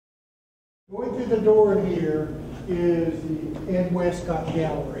Going through the door here is the Ed Westcott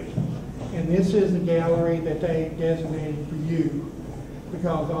Gallery. And this is the gallery that they designated for you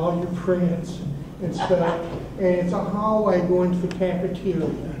because all your prints and stuff. And it's a hallway going to the cafeteria.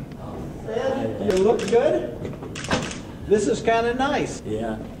 Ed, you look good. This is kind of nice.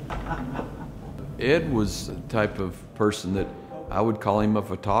 Yeah. Ed was the type of person that I would call him a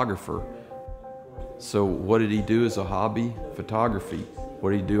photographer. So what did he do as a hobby? Photography. What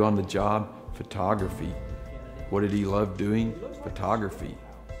did he do on the job? Photography. What did he love doing? Photography.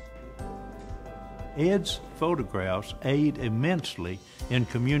 Ed's photographs aid immensely in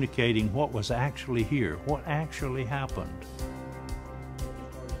communicating what was actually here, what actually happened.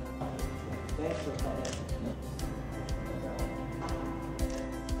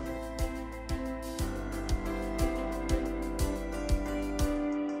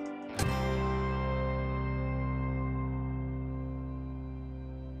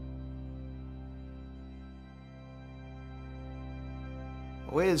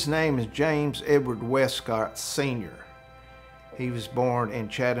 Well, his name is James Edward Westcott Sr. He was born in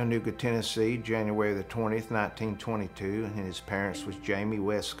Chattanooga, Tennessee, January the 20th, 1922, and his parents was Jamie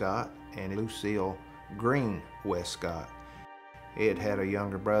Westcott and Lucille Green Westcott. Ed had a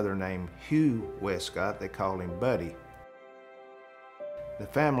younger brother named Hugh Westcott. They called him Buddy. The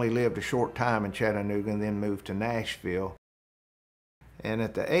family lived a short time in Chattanooga and then moved to Nashville. And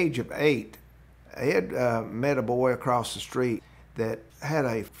at the age of 8, Ed met a boy across the street that had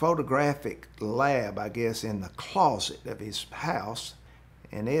a photographic lab, I guess, in the closet of his house.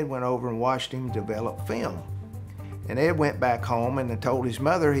 And Ed went over and watched him develop film. And Ed went back home and told his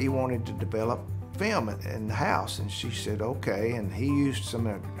mother he wanted to develop film in the house. And she said, okay. And he used some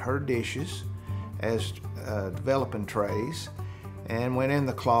of her dishes as developing trays and went in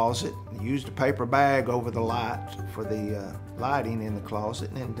the closet, used a paper bag over the light for the lighting in the closet,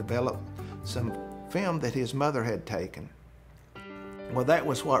 and then developed some film that his mother had taken. Well, that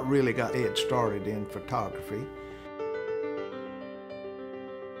was what really got Ed started in photography.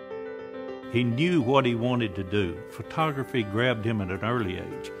 He knew what he wanted to do. Photography grabbed him at an early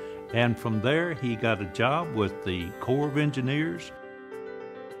age. And from there, he got a job with the Corps of Engineers.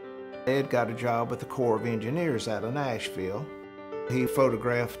 Ed got a job with the Corps of Engineers out of Nashville. He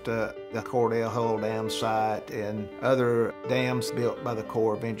photographed the Cordell Hull Dam site and other dams built by the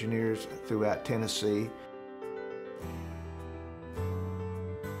Corps of Engineers throughout Tennessee.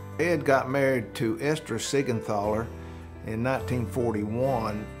 Ed got married to Esther Siegenthaler in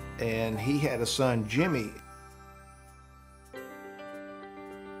 1941, and he had a son, Jimmy.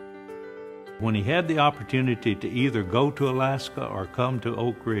 When he had the opportunity to either go to Alaska or come to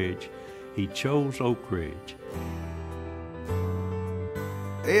Oak Ridge, he chose Oak Ridge.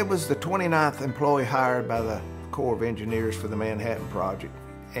 Ed was the 29th employee hired by the Corps of Engineers for the Manhattan Project,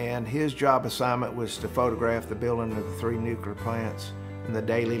 and his job assignment was to photograph the building of the 3 nuclear plants and the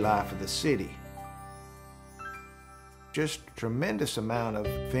daily life of the city. Just a tremendous amount of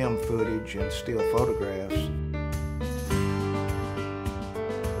film footage and still photographs.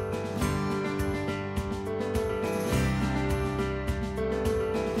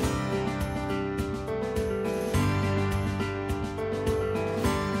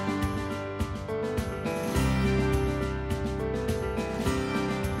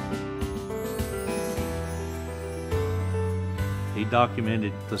 He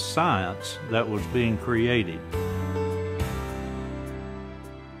documented the science that was being created,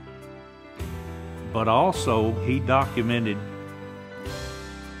 but also he documented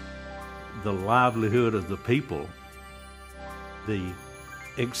the livelihood of the people, the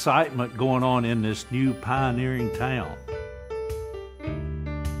excitement going on in this new pioneering town.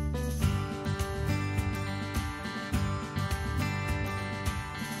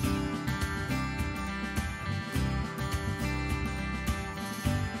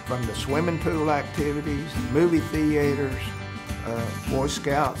 From the swimming pool activities, movie theaters, Boy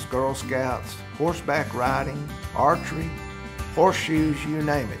Scouts, Girl Scouts, horseback riding, archery, horseshoes, you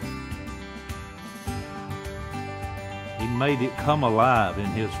name it. He made it come alive in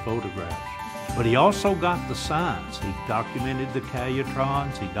his photographs. But he also got the science. He documented the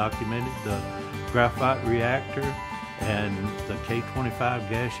calutrons, he documented the graphite reactor and the K-25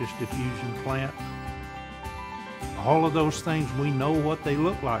 gaseous diffusion plant. All of those things, we know what they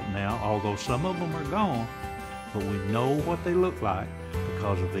look like now, although some of them are gone, but we know what they look like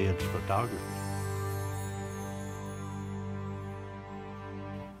because of Ed's photography.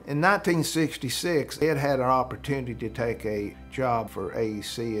 In 1966, Ed had an opportunity to take a job for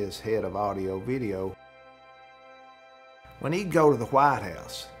AEC as head of audio video. When he'd go to the White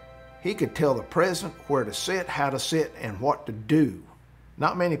House, he could tell the president where to sit, how to sit, and what to do.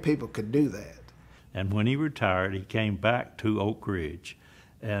 Not many people could do that. And when he retired, he came back to Oak Ridge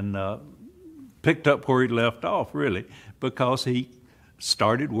and picked up where he left off, really, because he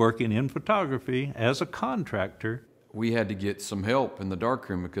started working in photography as a contractor. We had to get some help in the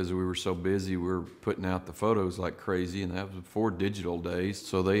darkroom because we were so busy. We were putting out the photos like crazy, and that was before digital days.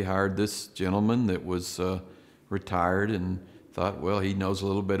 So they hired this gentleman that was retired and thought, well, he knows a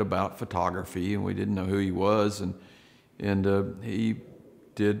little bit about photography, and we didn't know who he was. And he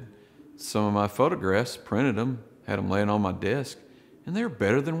did some of my photographs, printed them, had them laying on my desk, and they were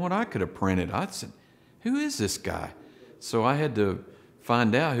better than what I could have printed. I said, who is this guy? So I had to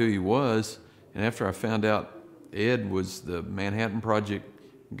find out who he was, and after I found out Ed was the Manhattan Project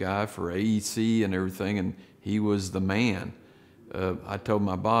guy for AEC and everything, and he was the man, I told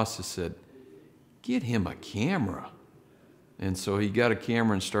my boss, I said, get him a camera. And so he got a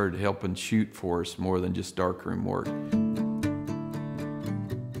camera and started helping shoot for us more than just darkroom work.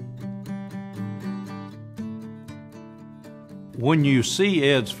 When you see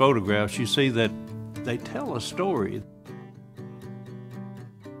Ed's photographs, you see that they tell a story.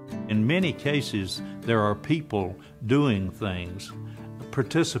 In many cases, there are people doing things,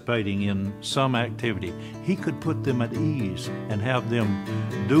 participating in some activity. He could put them at ease and have them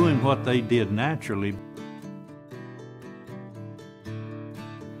doing what they did naturally.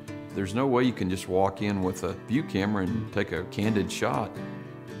 There's no way you can just walk in with a view camera and take a candid shot,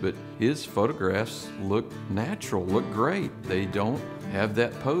 but his photographs look natural, look great. They don't have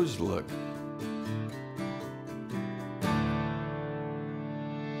that posed look.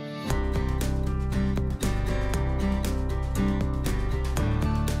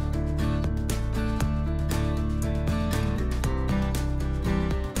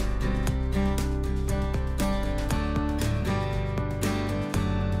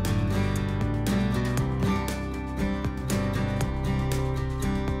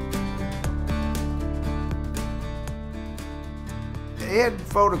 Ed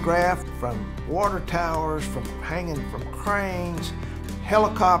photographed from water towers, from hanging from cranes,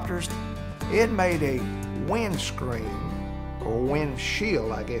 helicopters. Ed made a windscreen, or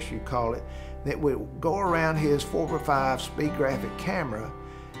windshield, I guess you'd call it, that would go around his 4x5 speed graphic camera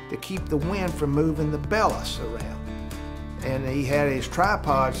to keep the wind from moving the bellows around. And he had his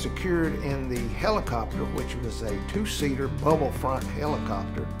tripod secured in the helicopter, which was a two-seater bubble front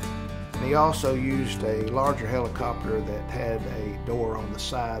helicopter. And he also used a larger helicopter that had a door on the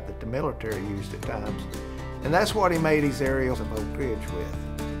side that the military used at times. And that's what he made his aerials of Oak Ridge with.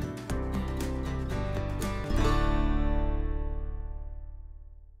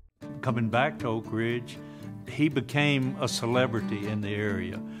 Coming back to Oak Ridge, he became a celebrity in the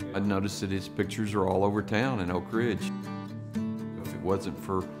area. I noticed that his pictures are all over town in Oak Ridge. If it wasn't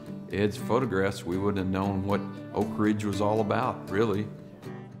for Ed's photographs, we wouldn't have known what Oak Ridge was all about, really.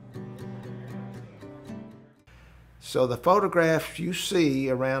 So the photographs you see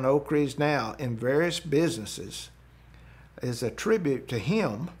around Oak Ridge now in various businesses is a tribute to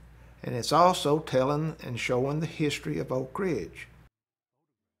him, and it's also telling and showing the history of Oak Ridge.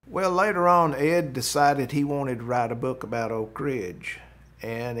 Well, later on, Ed decided he wanted to write a book about Oak Ridge,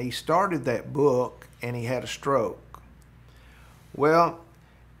 and he started that book, and he had a stroke. Well,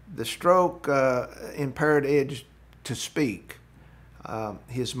 the stroke impaired Ed to speak.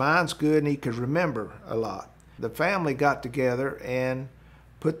 His mind's good, and he could remember a lot. The family got together and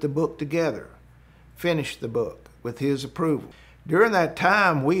put the book together, finished the book with his approval. During that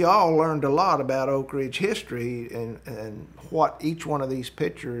time, we all learned a lot about Oak Ridge history and what each one of these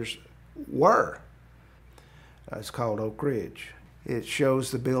pictures were. It's called Oak Ridge. It shows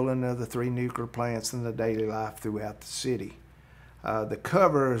the building of the 3 nuclear plants and the daily life throughout the city. The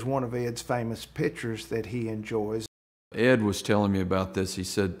cover is one of Ed's famous pictures that he enjoys. Ed was telling me about this. He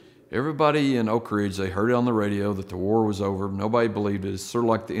said, everybody in Oak Ridge, they heard it on the radio that the war was over. Nobody believed it. It's sort of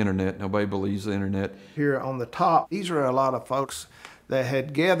like the internet. Nobody believes the internet. Here on the top, these are a lot of folks that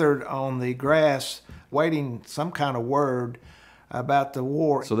had gathered on the grass waiting some kind of word about the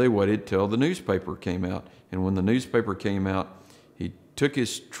war. So they waited till the newspaper came out. And when the newspaper came out, he took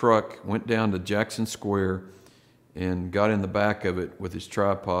his truck, went down to Jackson Square, and got in the back of it with his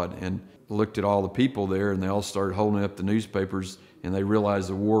tripod and looked at all the people there, and they all started holding up the newspapers, and they realized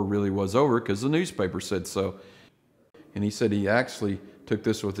the war really was over because the newspaper said so. And he said he actually took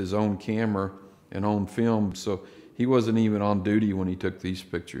this with his own camera and own film, so he wasn't even on duty when he took these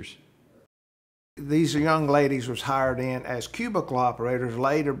pictures. These young ladies was hired in as cubicle operators,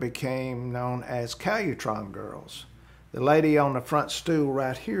 later became known as Calutron girls. The lady on the front stool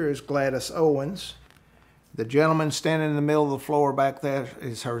right here is Gladys Owens. The gentleman standing in the middle of the floor back there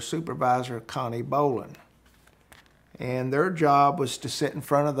is her supervisor, Connie Boland. And their job was to sit in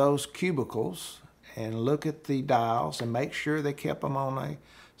front of those cubicles and look at the dials and make sure they kept them on a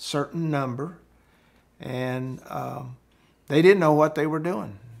certain number. And they didn't know what they were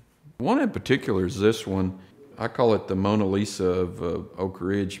doing. One in particular is this one. I call it the Mona Lisa of Oak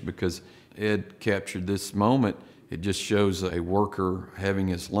Ridge because Ed captured this moment. It just shows a worker having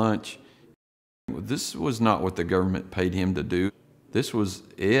his lunch. This was not what the government paid him to do. This was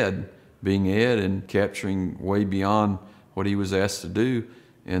Ed being Ed and capturing way beyond what he was asked to do.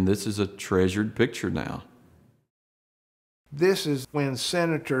 And this is a treasured picture now. This is when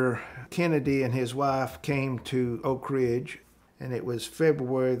Senator Kennedy and his wife came to Oak Ridge, and it was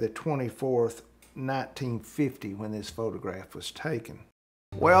February the 24th, 1950 when this photograph was taken.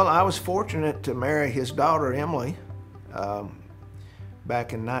 Well, I was fortunate to marry his daughter Emily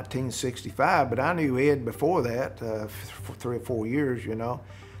back in 1965, but I knew Ed before that, for 3 or 4 years, you know.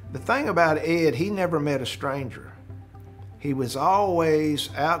 The thing about Ed, he never met a stranger. He was always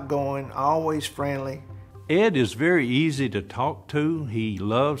outgoing, always friendly. Ed is very easy to talk to. He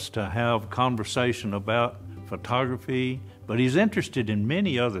loves to have conversation about photography, but he's interested in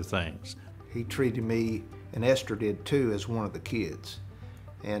many other things. He treated me, and Esther did too, as one of the kids.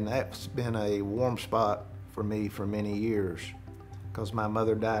 And that's been a warm spot for me for many years, because my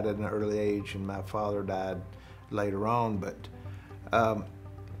mother died at an early age and my father died later on. But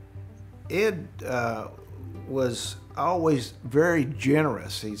Ed was always very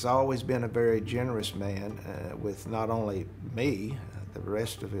generous. He's always been a very generous man with not only me, the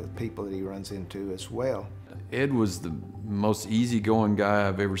rest of the people that he runs into as well. Ed was the most easygoing guy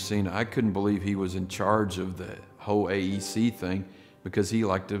I've ever seen. I couldn't believe he was in charge of the whole AEC thing because he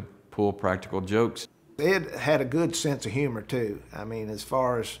liked to pull practical jokes. Ed had a good sense of humor too. I mean, as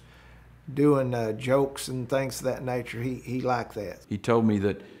far as doing jokes and things of that nature, he liked that. He told me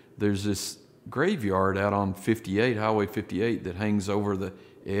that there's this graveyard out on 58, Highway 58, that hangs over the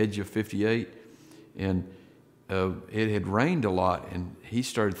edge of 58, and it had rained a lot, and he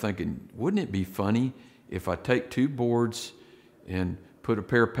started thinking, wouldn't it be funny if I take 2 boards and put a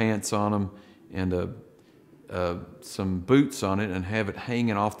pair of pants on them and some boots on it and have it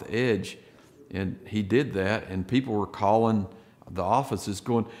hanging off the edge? And he did that, and people were calling the offices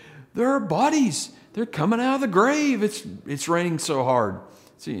going, there are bodies, they're coming out of the grave, it's raining so hard.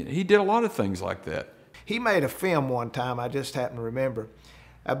 See, he did a lot of things like that. He made a film one time, I just happen to remember,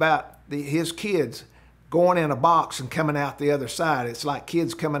 about his kids going in a box and coming out the other side. It's like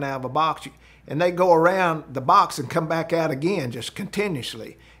kids coming out of a box, and they go around the box and come back out again, just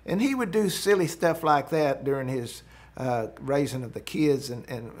continuously. And he would do silly stuff like that during his raising of the kids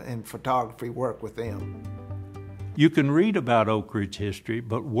and photography work with them. You can read about Oak Ridge history,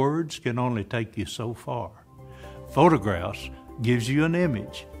 but words can only take you so far. Photographs gives you an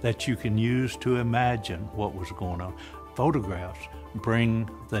image that you can use to imagine what was going on. Photographs bring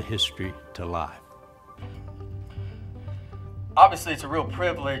the history to life. Obviously, it's a real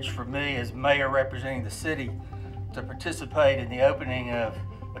privilege for me as mayor representing the city to participate in the opening of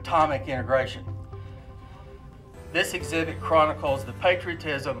Atomic Integration. This exhibit chronicles the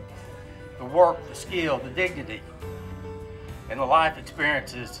patriotism, the work, the skill, the dignity, and the life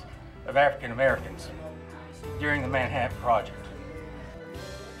experiences of African Americans during the Manhattan Project.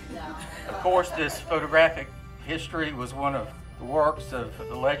 Of course, this photographic history was one of the works of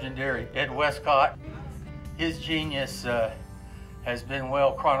the legendary Ed Westcott. His genius has been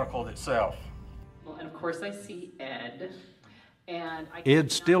well chronicled itself. Well, and of course I see Ed. And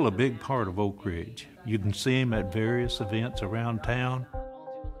Ed's still a big part of Oak Ridge. You can see him at various events around town.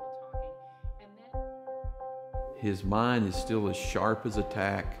 His mind is still as sharp as a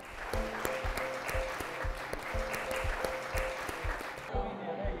tack.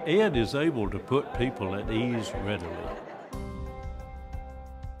 Ed is able to put people at ease readily.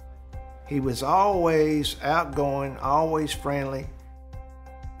 He was always outgoing, always friendly.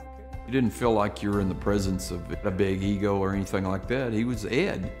 You didn't feel like you were in the presence of a big ego or anything like that. He was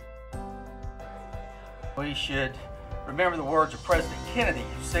Ed. We should remember the words of President Kennedy,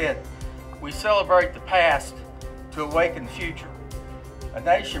 who said, "We celebrate the past to awaken the future." A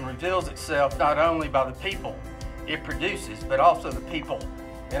nation reveals itself not only by the people it produces, but also the people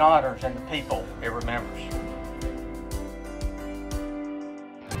it honors and the people it remembers.